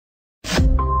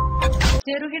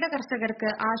ചെറുകിട കർഷകർക്ക്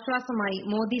ആശ്വാസമായി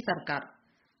മോദി സർക്കാർ.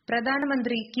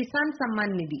 പ്രധാനമന്ത്രി കിസാൻ സമ്മാൻ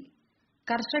നിധി.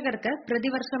 കർഷകർക്ക്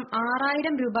പ്രതിവർഷം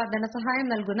 6000 രൂപ ധനസഹായം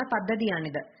നൽകുന്ന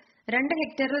പദ്ധതിയാണിത്. 2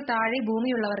 ഹെക്ടറിൽ താഴെ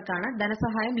ഭൂമിയുള്ളവർക്കാണ്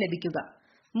ധനസഹായം ലഭിക്കുക.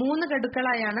 3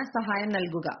 ഗഡുക്കളായാണ് സഹായം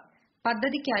നൽകുക.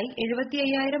 പദ്ധതിക്കായി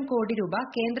 75,000 കോടി രൂപ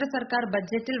കേന്ദ്ര സർക്കാർ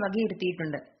ബഡ്ജറ്റിൽ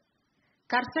വകയിരുത്തിയിട്ടുണ്ട്.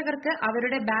 കർഷകർക്ക്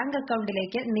അവരുടെ ബാങ്ക്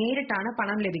അക്കൗണ്ടിലേക്ക് നേരിട്ടാണ്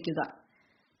പണം ലഭിക്കുക.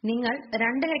 നിങ്ങൾ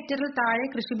 2 ഹെക്ടറിൽ താഴെ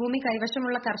കൃഷിഭൂമി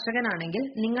കൈവശമുള്ള കർഷകനാണെങ്കിൽ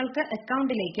നിങ്ങൾക്ക്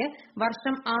അക്കൗണ്ടിലേക്ക്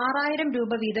വർഷം 6000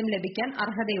 രൂപ വീതം ലഭിക്കാൻ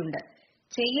അർഹതയുണ്ട്.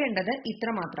 ചെയ്യേണ്ടത്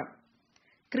ഇത്രമാത്രം.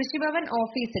 കൃഷിഭവൻ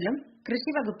ഓഫീസിലും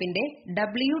കൃഷിവകുപ്പിന്റെ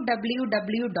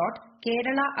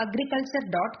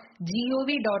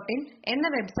www.keralaagriculture.gov.in എന്ന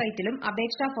വെബ്സൈറ്റിലും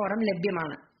അപേക്ഷാ ഫോറം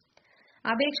ലഭ്യമാണ്.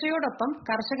 അപേക്ഷയോടൊപ്പം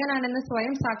കർഷകനാണെന്ന്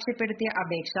സ്വയം സാക്ഷ്യപ്പെടുത്തിയ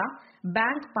അപേക്ഷ,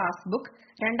 ബാങ്ക് പാസ്ബുക്ക്,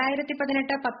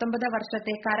 2018-19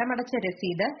 വർഷത്തെ കരമടച്ച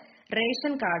രസീത്,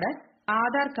 റേഷൻ കാർഡ്,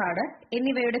 ആധാർ കാർഡ്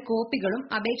എന്നിവയുടെ കോപ്പികളും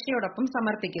അപേക്ഷയോടൊപ്പം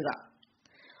സമർപ്പിക്കുക.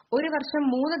 ഒരു വർഷം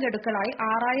 3 ഗഡുക്കളായി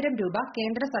 6000 രൂപ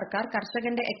കേന്ദ്ര സർക്കാർ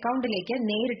കർഷകന്റെ അക്കൗണ്ടിലേക്ക്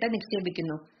നേരിട്ട്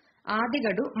നിക്ഷേപിക്കുന്നു. ആദ്യ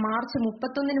ഗഡു മാർച്ച്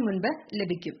 31 മുൻപ്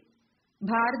ലഭിക്കും.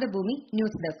 Bharathabhoomi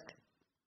news desk.